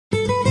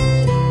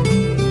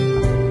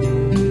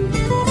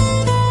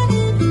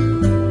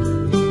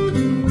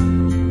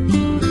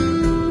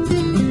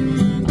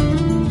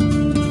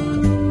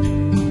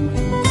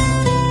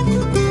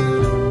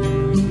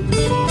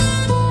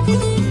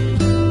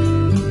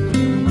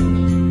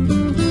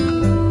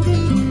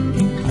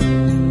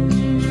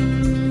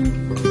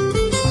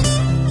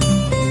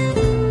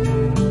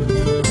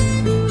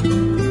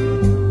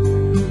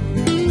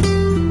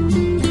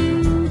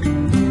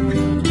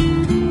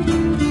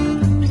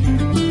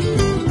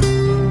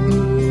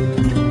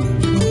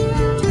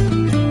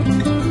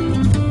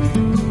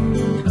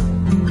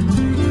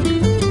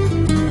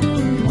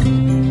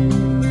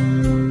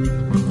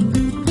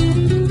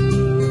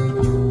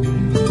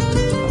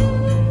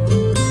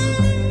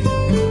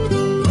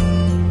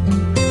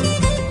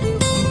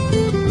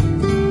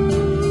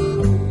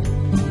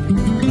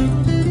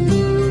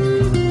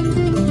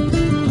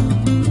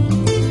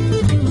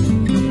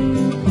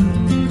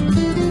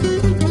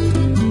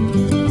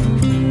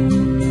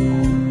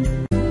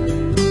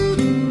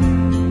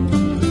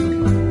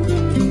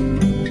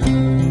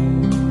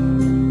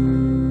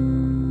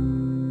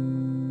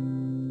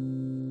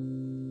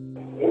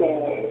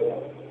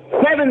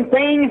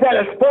things that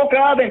are spoken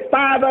of, and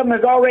 5 of them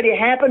has already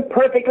happened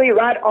perfectly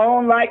right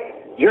on, like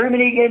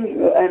Germany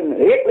and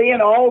Italy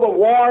and all the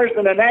wars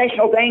and the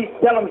national things.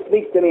 Seldom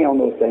speaks to me on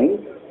those things.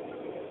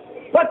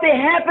 But they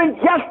happened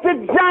just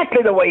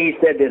exactly the way he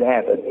said they'd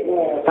happen.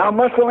 How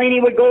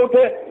Mussolini would go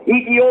to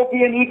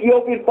Ethiopia, and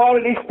Ethiopia would fall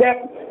at his step,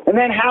 and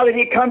then how did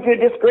he come to a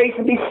disgrace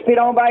and be spit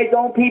on by his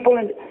own people,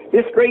 and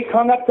disgrace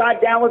hung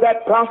upside down with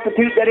that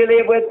prostitute that he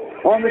lived with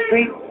on the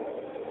street.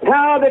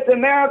 How that the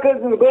Americans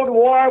would go to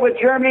war with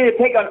Germany to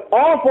take an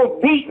awful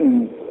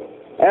beating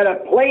at a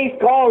place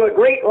called the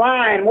Great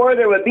Line, where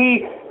there would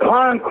be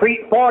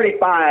concrete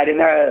fortified, and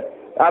there,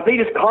 I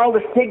believe it's called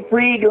the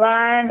Siegfried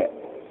Line,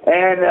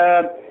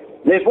 and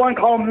there's one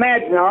called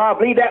Maginot. I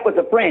believe that was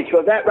the French.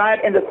 Was that right?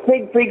 And the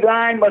Siegfried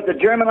Line was the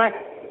German line.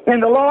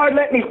 And the Lord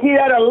let me see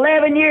that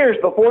 11 years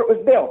before it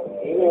was built.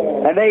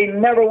 And they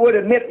never would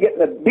admit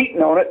getting a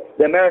beating on it.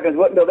 The Americans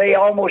wouldn't, though they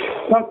almost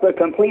sunk the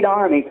complete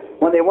army.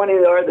 When they went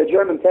in there, the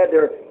Germans had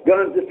their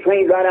guns just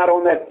trained right out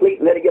on that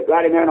fleet and let it get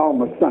right in there and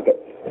almost sunk it.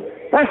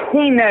 I've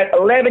seen that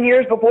 11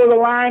 years before the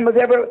line was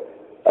ever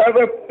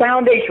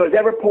foundation was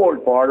ever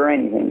poured for it or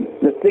anything.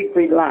 The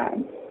Siegfried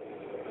Line.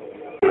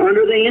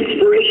 Under the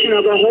inspiration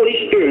of the Holy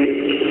Spirit,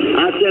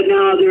 I said,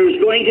 now there's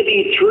going to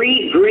be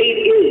 3 great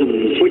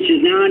isms which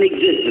is now in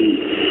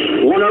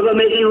existence. One of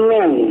them is in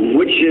Rome,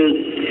 which is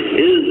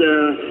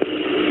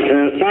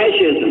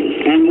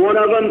fascism, and one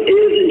of them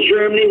is in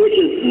Germany, which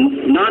is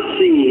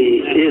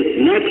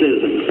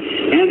Nazism,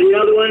 and the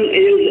other one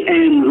is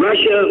in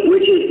Russia,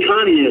 which is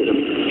communism.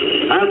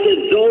 I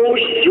said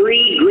those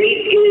 3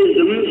 great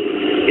isms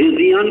is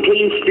the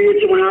unclean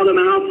spirits that went out of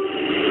the mouth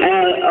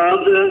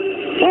of the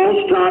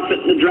false prophet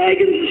and the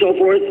dragons and so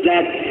forth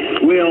that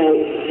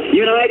will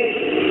unite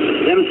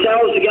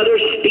themselves together,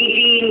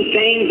 speaking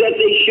things that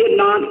they should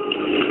not,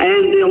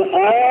 and they'll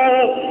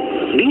all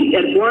beat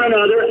at one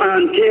another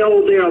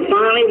until they'll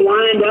finally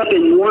wind up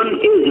in one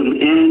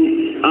ism.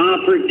 And I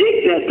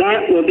predict that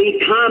that will be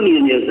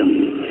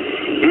communism.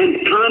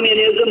 And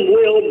communism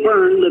will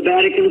burn the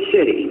Vatican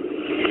City.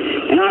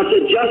 And I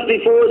said, just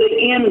before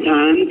the end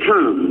time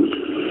comes,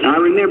 I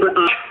remember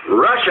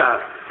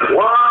Russia.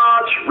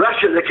 Watch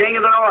Russia, the king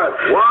of the north.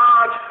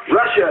 Watch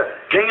Russia,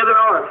 king of the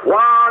north.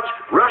 Watch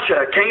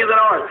Russia, king of the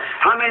north.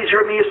 How many's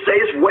heard me say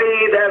this?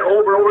 Wave that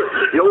over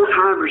the old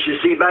timers you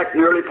see back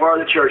in the early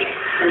part of the church.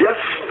 Just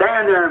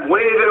stand there and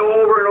wave it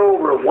over and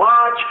over.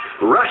 Watch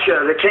Russia,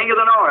 the king of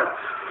the north.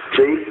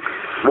 See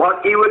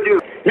what he would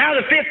do. Now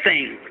the 5th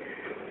thing.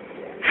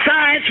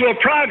 Science will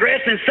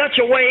progress in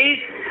such a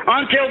way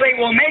until they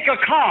will make a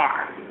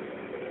car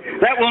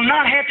that will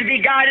not have to be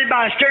guided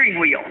by a steering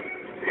wheel.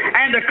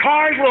 And the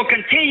cars will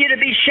continue to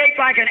be shaped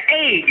like an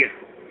egg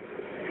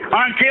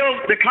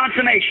until the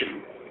consummation,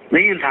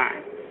 the end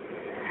time.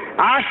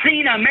 I've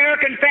seen an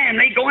American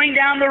family going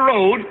down the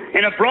road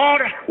in a broad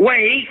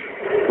way,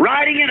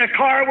 riding in a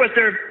car with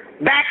their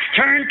backs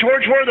turned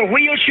towards where the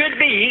wheel should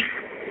be,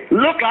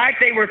 look like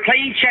they were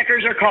playing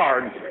checkers or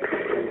cards.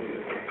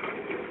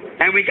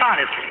 And we got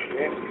it.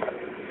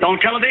 It's on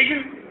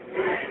television,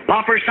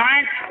 Popper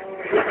Science,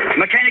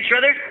 mechanics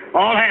rather,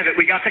 all have it.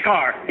 We got the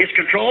car. It's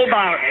controlled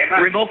by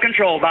remote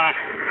control, by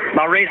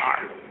radar.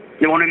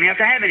 You won't even have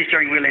to have any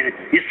steering wheel in it.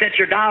 You set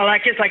your dial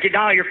like this, like you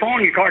dial your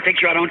phone, your car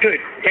takes you right onto it.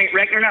 Can't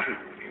wreck or nothing.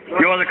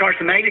 Your other car's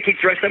the magnet,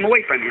 keeps the rest of them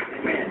away from you.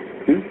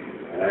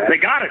 They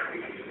got it.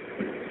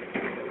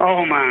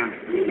 Oh, my.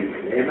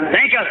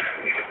 Think of it.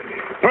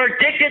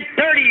 Predicted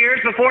 30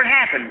 years before it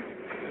happened.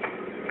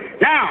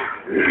 Now,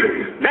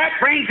 that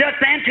brings us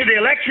then to the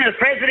election of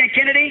President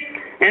Kennedy,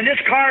 and this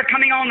car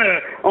coming on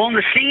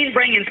the scene,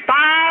 bringing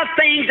 5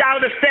 things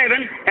out of the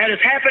 7 that has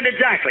happened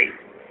exactly.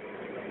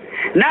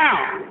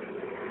 Now,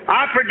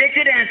 I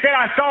predicted and said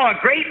I saw a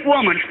great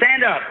woman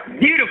stand up,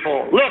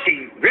 beautiful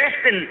looking,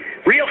 dressed in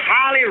real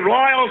highly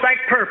royals like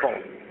purple.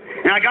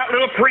 And I got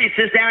little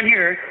princess down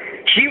here.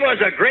 She was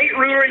a great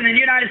ruler in the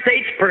United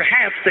States,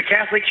 perhaps the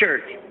Catholic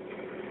Church.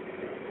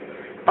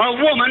 A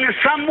woman,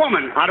 some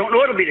woman. I don't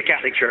know it'll be the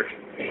Catholic Church.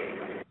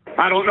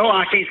 I don't know.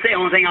 I can't say. The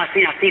only thing I've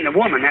seen a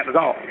woman. That was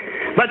all.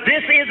 But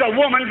this is a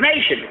woman's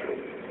nation.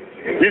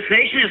 This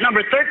nation is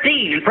number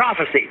 13 in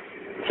prophecy.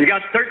 She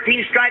got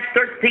 13 stripes,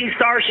 13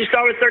 stars. She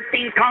started with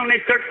 13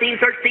 continents, 13,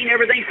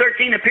 everything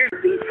 13 appears.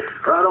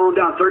 Right on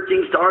down,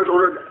 13 stars on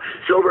her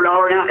silver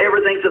dollar now.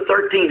 Everything's a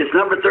 13. It's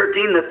number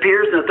 13 that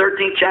appears in the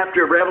 13th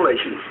chapter of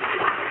Revelation.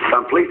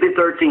 Completely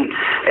 13.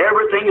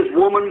 Everything is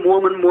woman,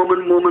 woman,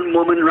 woman, woman,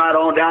 woman, right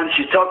on down.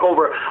 She's took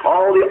over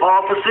all the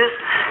offices.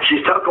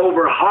 She's took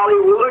over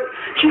Hollywood.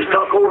 She's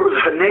took over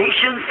the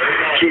nations.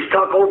 She's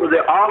took over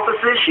the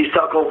offices. She's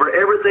took over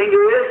everything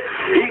there is.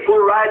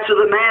 Equal rights to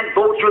the man,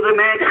 votes for the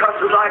man,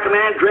 cusses like a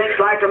man, drinks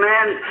like a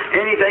man,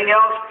 anything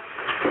else.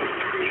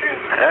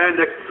 And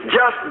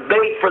just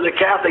bait for the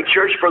Catholic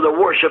Church for the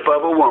worship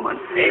of a woman.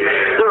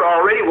 They're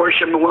already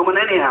worshiping a woman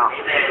anyhow.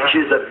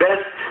 She's the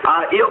best,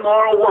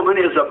 immoral woman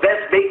is the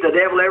best bait the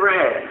devil ever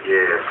had.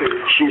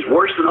 She's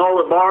worse than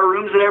all the bar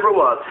rooms that ever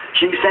was.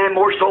 She can send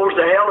more souls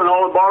to hell than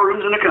all the bar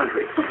rooms in the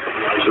country.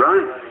 That's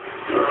right.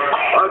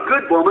 A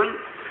good woman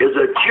is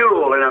a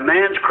jewel in a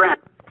man's crown.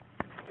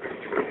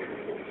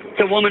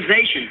 a woman's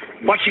nation.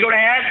 What's she going to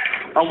have?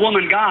 A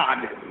woman god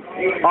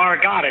or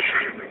a goddess.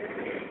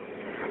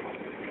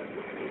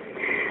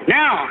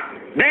 Now,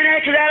 then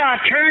after that I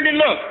turned and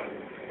looked,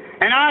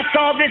 and I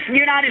saw this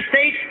United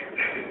States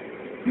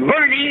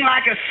burning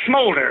like a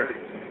smolder.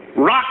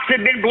 Rocks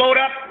had been blown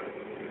up,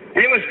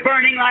 and it was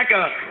burning like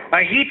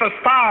a heap of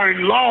fire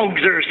and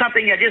logs or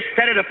something that just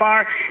set it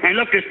afire and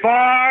looked as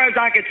far as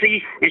I could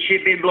see, and she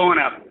had been blown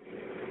up.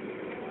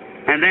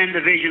 And then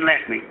the vision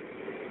left me.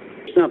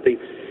 Something.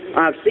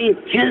 I've seen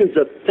tens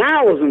of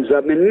thousands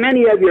of them, and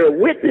many of you are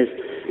witness,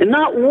 and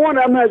not one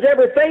of them has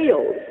ever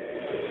failed.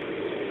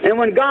 And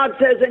when God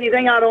says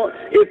anything,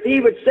 if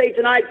He would say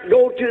tonight,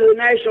 go to the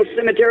National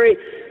Cemetery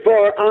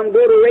for I'm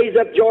going to raise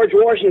up George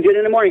Washington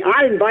in the morning,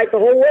 I'd invite the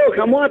whole world,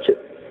 come watch it.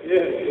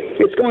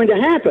 Yeah. It's going to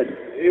happen.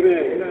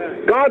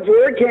 Amen. God's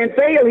Word can't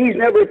fail. He's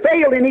never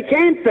failed, and He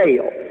can't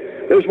fail.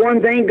 There's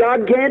one thing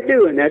God can't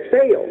do, and that's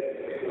fail.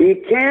 He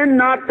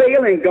cannot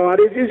fail, and God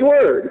is His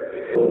Word.